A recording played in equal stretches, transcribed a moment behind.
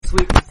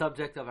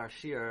subject of our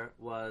shiur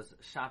was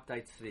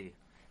Shabtai Tzvi,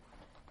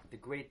 the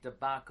great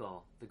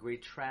debacle, the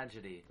great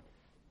tragedy,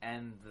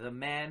 and the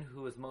man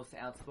who was most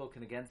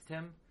outspoken against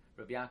him,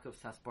 Rabbi Yaakov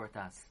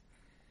Sasportas.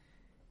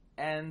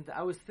 And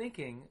I was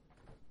thinking,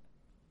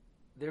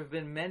 there have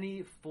been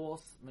many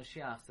false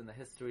Mashiachs in the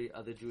history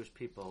of the Jewish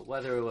people,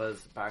 whether it was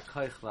Bar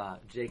Kochva,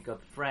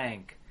 Jacob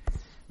Frank,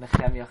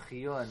 Nehemiah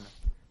Chiyun.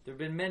 There have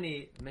been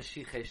many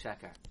Mashiachei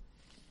Sheker.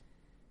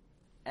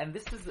 And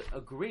this is a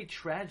great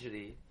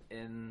tragedy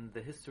in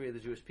the history of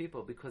the Jewish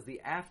people, because the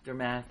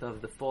aftermath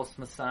of the false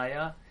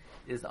Messiah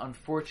is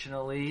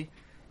unfortunately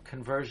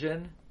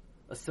conversion,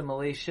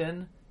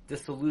 assimilation,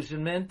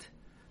 disillusionment,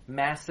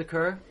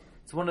 massacre.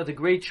 It's one of the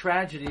great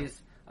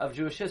tragedies of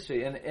Jewish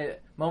history. And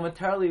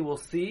momentarily we'll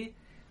see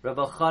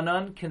Rabbi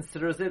Chanan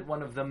considers it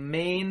one of the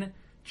main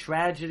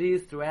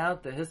tragedies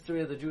throughout the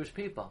history of the Jewish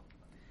people.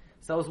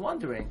 So I was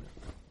wondering,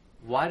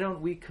 why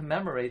don't we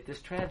commemorate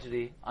this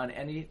tragedy on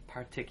any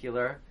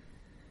particular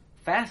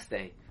fast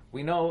day?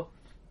 We know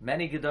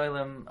many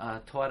Gedolim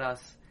taught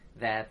us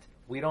that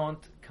we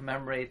don't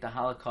commemorate the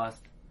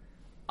Holocaust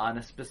on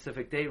a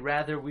specific day.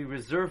 Rather, we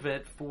reserve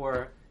it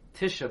for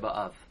Tisha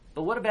B'Av.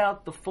 But what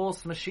about the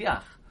false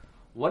Mashiach?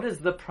 What is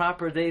the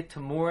proper day to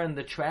mourn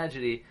the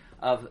tragedy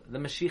of the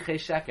Mashiachei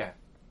Sheker?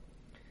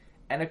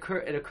 And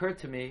it occurred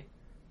to me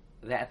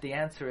that the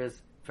answer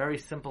is very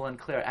simple and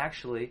clear.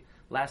 Actually,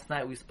 last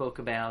night we spoke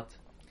about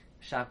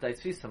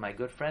Shabtai Tzvi. So my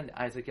good friend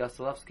Isaac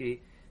Yoselovsky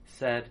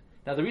said,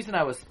 now the reason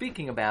I was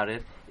speaking about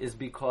it is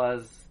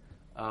because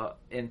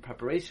in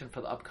preparation for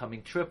the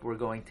upcoming trip, we're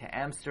going to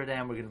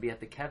Amsterdam, we're going to be at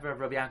the kever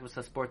of Rabbi Yaakov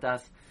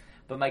Sasportas.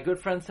 But my good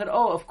friend said,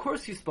 oh, of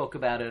course you spoke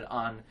about it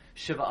on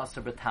Shiva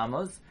Asar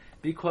B'Tammuz,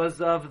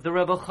 because of the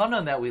Rebbe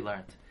Chanan that we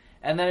learned.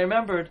 And then I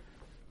remembered,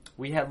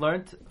 we had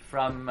learned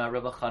from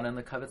Rebbe Chanan,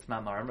 the Kavetz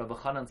Mamarim. Rebbe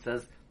Chanan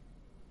says,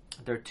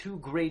 there are two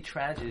great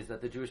tragedies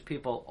that the Jewish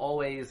people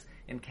always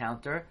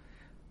encounter.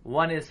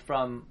 One is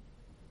from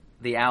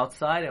the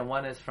outside, and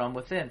one is from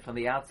within. From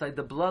the outside,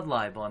 the blood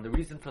libel. And the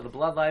reason for the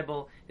blood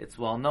libel, it's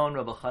well known.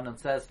 Rebbe Chanan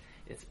says,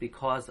 it's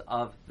because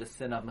of the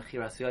sin of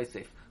Mechiras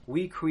Yosef.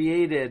 We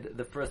created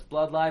the first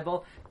blood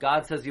libel.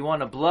 God says, you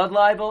want a blood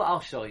libel?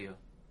 I'll show you.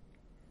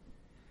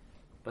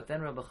 But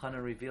then Rabbi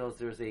Chanan reveals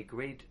there's a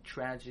great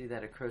tragedy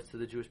that occurs to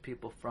the Jewish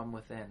people from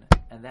within,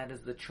 and that is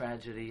the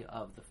tragedy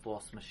of the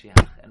false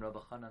Mashiach. And Rabbi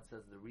Chanan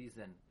says the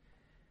reason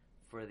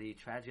for the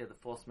tragedy of the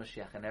false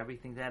Mashiach and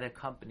everything that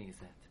accompanies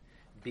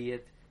it, be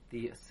it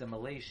the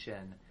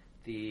assimilation,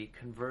 the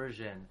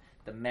conversion,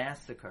 the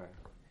massacre,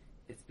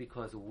 it's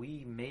because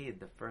we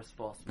made the first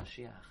false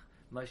Mashiach.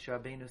 Moshe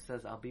Rabbeinu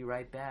says, I'll be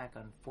right back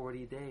on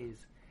 40 days.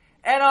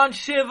 And on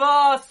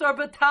Shiva Asar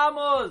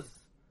B'Tammuz,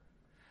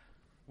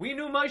 we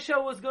knew Moshe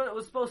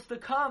was supposed to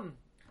come,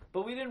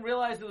 but we didn't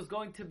realize it was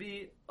going to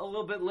be a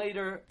little bit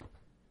later.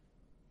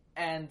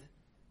 And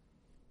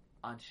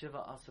on Shiva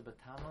Asar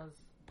B'Tammuz,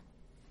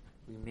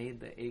 we made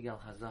the Egel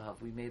Hazahav.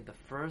 We made the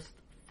first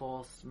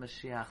false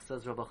Mashiach.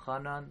 Says Rabbi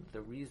Chanan,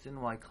 the reason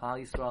why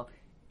Klal Yisrael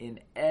in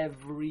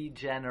every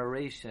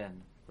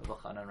generation, Rabbi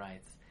Chanan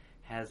writes,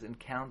 has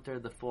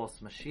encountered the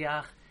false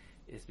Mashiach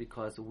is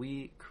because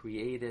we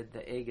created the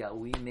Egel.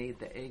 We made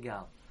the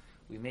Egel.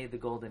 We made the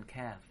golden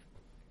calf.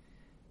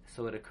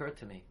 So it occurred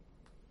to me,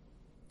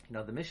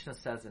 the Mishnah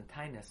says in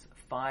Tainus,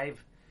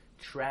 5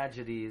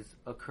 tragedies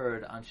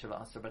occurred on Shiva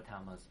Asar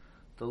B'Tammuz.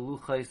 The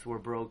luchos were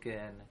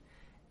broken,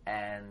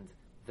 and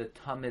the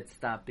Tamid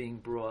stopped being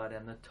brought,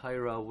 and the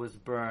Torah was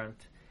burnt,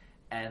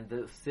 and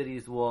the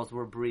city's walls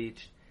were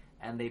breached,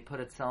 and they put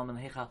it Salman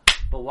Heichal.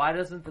 But why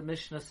doesn't the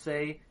Mishnah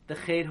say the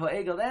Ched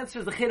Ha'egel? The answer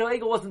is the Ched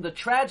Ha'egel wasn't the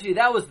tragedy.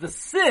 That was the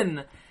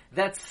sin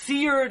that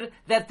seared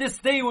that this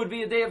day would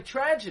be a day of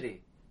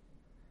tragedy.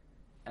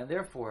 And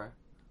therefore,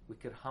 we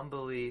could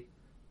humbly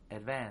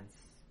advance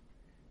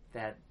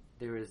that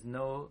there is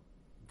no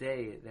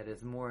day that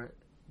is more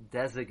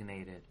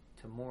designated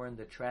to mourn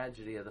the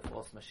tragedy of the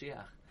false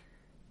Mashiach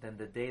than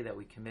the day that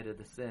we committed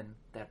the sin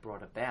that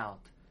brought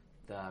about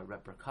the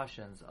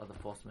repercussions of the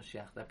false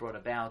Mashiach, that brought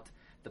about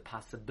the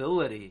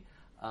possibility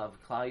of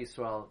Klal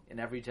Yisrael in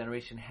every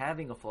generation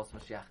having a false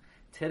Mashiach.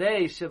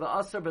 Today, Shiva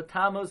Asar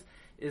B'Tammuz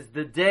is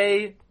the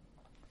day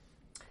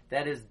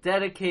that is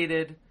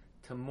dedicated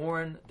to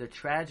mourn the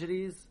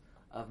tragedies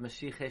of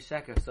Mashiachei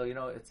Sheker. So,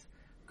 it's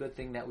a good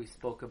thing that we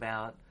spoke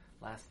about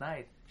last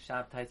night,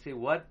 Shabtai Tzvi.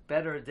 What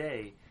better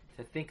day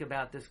to think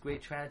about this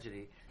great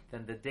tragedy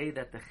than the day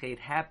that the Chet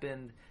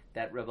happened,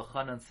 that Rebbe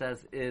Chanan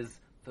says is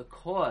the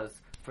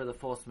cause for the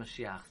false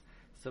Mashiach.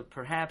 So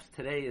perhaps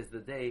today is the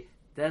day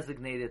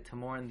designated to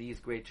mourn these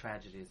great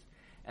tragedies.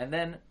 And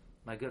then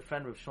my good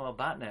friend Rav Shmuel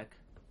Batnik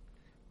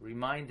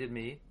reminded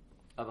me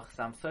of a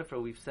Chassam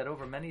Sofer we've said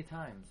over many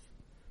times.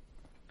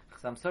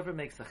 Chassam Sofer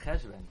makes a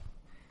cheshbon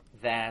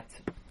that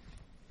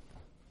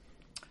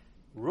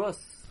Rus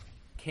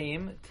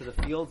came to the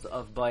fields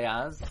of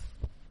Bayaz.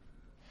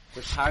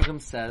 The Targum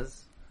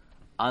says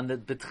on the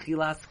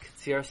Betchilas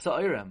K'tzir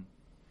Sa'irim.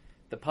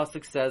 The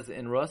pasuk says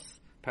in Rus,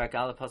 Parak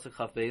Aleph pasuk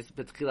Chaf Beis,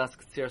 Betchilas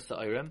K'tzir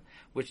Sa'irim,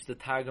 which the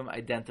Targum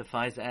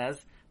identifies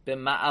as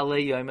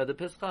b'ma'alei yom de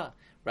Pesach,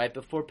 right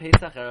before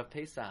Pesach, Erev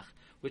Pesach,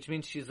 which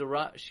means she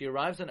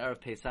arrives on Erev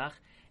Pesach,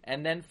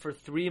 and then for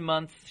 3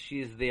 months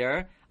she's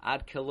there,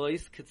 ad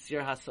kelois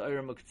ketzir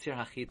ha'sa'orim u'ketzir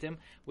hachitim,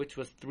 which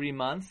was 3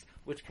 months,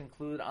 which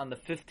conclude on the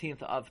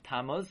 15th of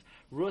Tammuz.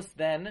 Rus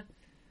then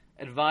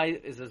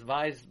is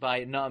advised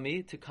by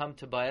Naomi to come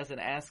to Boaz and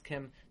ask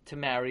him to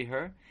marry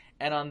her,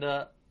 and on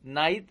the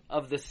night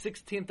of the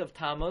 16th of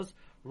Tammuz,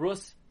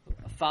 Rus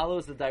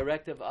follows the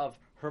directive of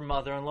her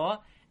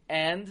mother-in-law,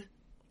 and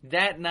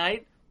that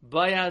night,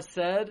 Boaz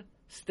said,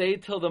 stay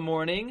till the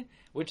morning,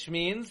 which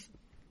means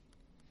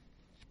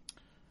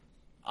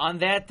on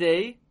that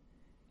day,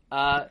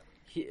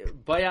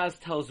 Boaz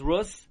tells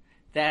Rus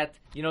that,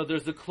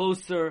 there's a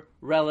closer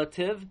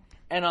relative,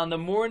 and on the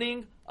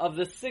morning of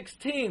the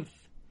 16th,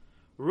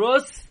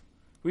 Rus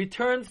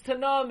returns to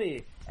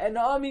Naomi, and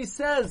Naomi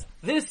says,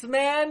 this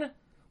man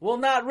will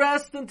not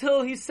rest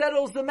until he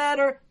settles the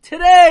matter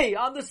today,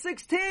 on the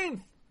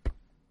 16th.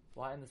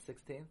 Why on the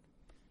 16th?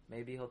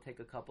 Maybe he'll take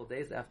a couple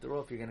days. After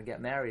all, if you're going to get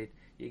married,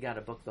 you got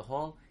to book the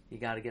hall, you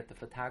got to get the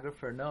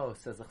photographer. No,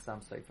 says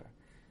Achsam Sofer.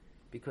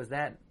 Because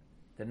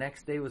the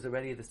next day was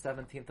already the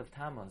 17th of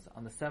Tammuz.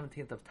 On the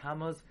 17th of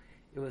Tammuz,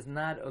 it was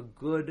not a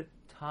good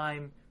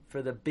time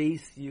for the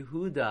Beis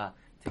Yehuda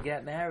to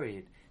get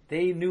married.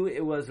 They knew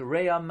it was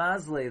Reya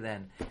Mazle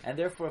then. And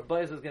therefore, if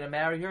Boaz was going to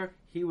marry her,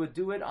 he would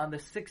do it on the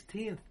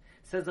 16th.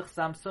 Says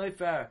Achsam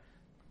Sofer,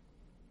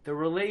 the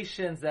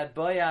relations that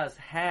Boaz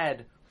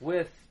had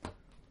with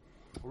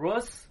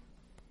Rus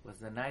was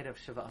the night of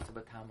Shiva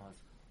Asar B'Tammuz.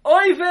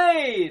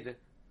 Oived!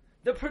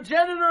 The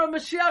progenitor of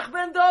Mashiach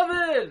ben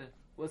David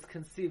was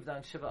conceived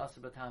on Shiva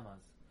Asar B'Tammuz.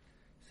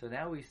 So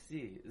now we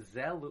see,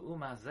 Zel Lu'um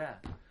Hazeh.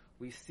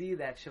 We see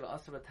that Shiva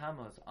Asar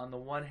B'Tammuz, on the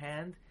one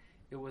hand,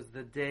 it was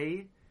the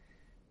day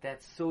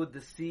that sowed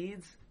the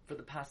seeds for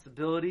the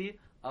possibility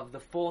of the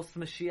false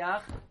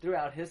Mashiach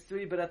throughout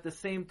history, but at the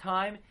same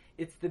time,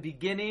 it's the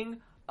beginning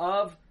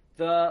of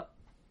the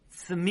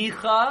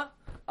semicha,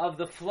 of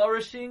the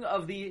flourishing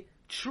of the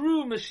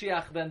true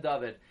Mashiach ben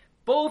David.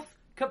 Both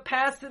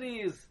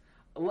capacities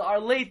are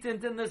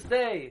latent in this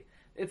day.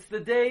 It's the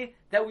day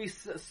that we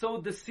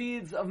sowed the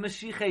seeds of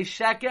Mashiachei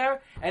Sheker,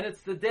 and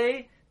it's the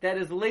day that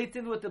is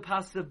latent with the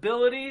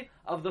possibility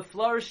of the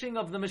flourishing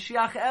of the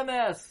Mashiach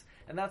Emes.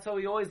 And that's why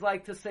we always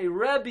like to say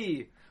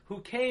Rebbe,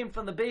 who came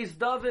from the Beis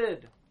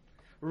David.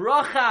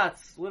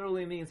 Rachatz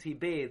literally means he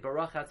bathed, but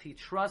Rachatz he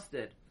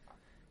trusted.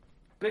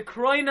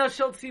 Bekroina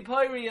shel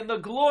Tzipori, in the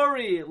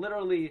glory,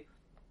 literally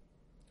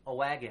a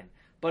wagon.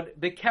 But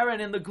Bekeren,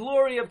 in the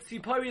glory of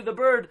Tzipori the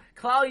bird,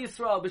 Klal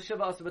Yisrael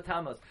b'Shiva Asar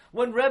B'Tammuz.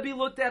 When Rebbe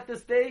looked at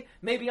this day,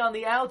 maybe on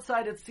the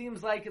outside it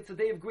seems like it's a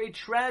day of great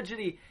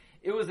tragedy.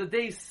 It was a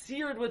day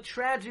seared with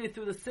tragedy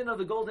through the sin of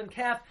the golden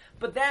calf,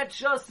 but that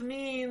just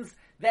means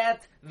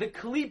that the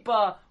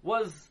Klippa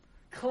was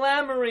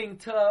clamoring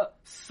to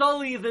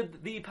sully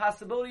the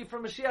possibility for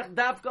Mashiach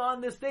Dafka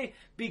on this day,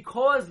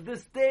 because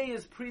this day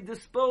is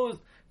predisposed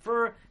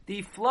for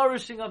the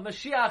flourishing of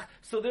Mashiach.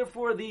 So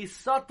therefore the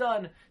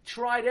Satan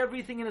tried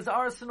everything in his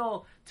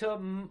arsenal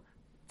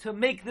to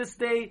make this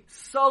day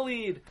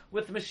sullied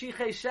with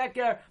Mashiachei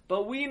Sheker,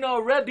 but we know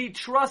Rebbe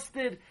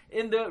trusted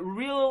in the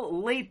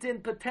real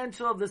latent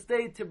potential of this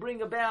day to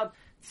bring about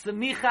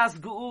Semichas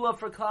Geula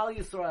for Klal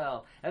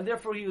Yisrael, and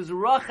therefore he was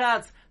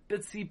Rachatz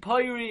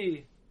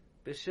B'Tzipoiri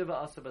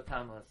B'Shiva Asar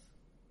B'Tammuz.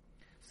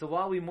 So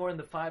while we mourn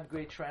the 5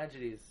 great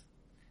tragedies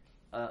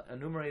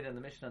enumerated in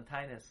the Mishnah and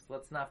Taanis,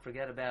 let's not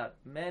forget about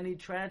many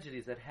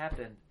tragedies that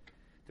happened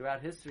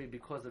throughout history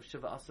because of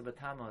Shiva Asar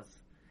B'Tammuz,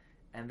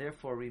 and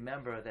therefore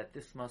remember that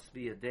this must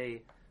be a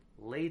day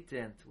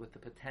latent with the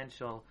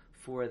potential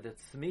for the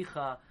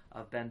tzmicha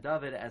of Ben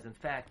David, as in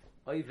fact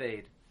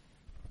Oived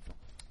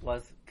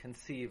was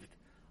conceived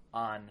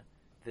on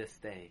this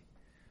day.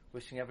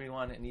 Wishing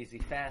everyone an easy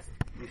fast.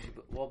 We should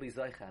all be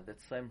Zaycha that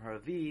Tzom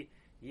Haravi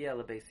Yeh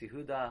LeBeis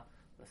Yehuda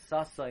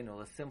L'Sasayin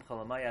U'Lesimcha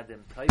L'Mayadim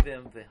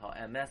Toivim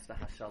V'Ha'emes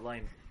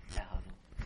V'Hashalom Ehad.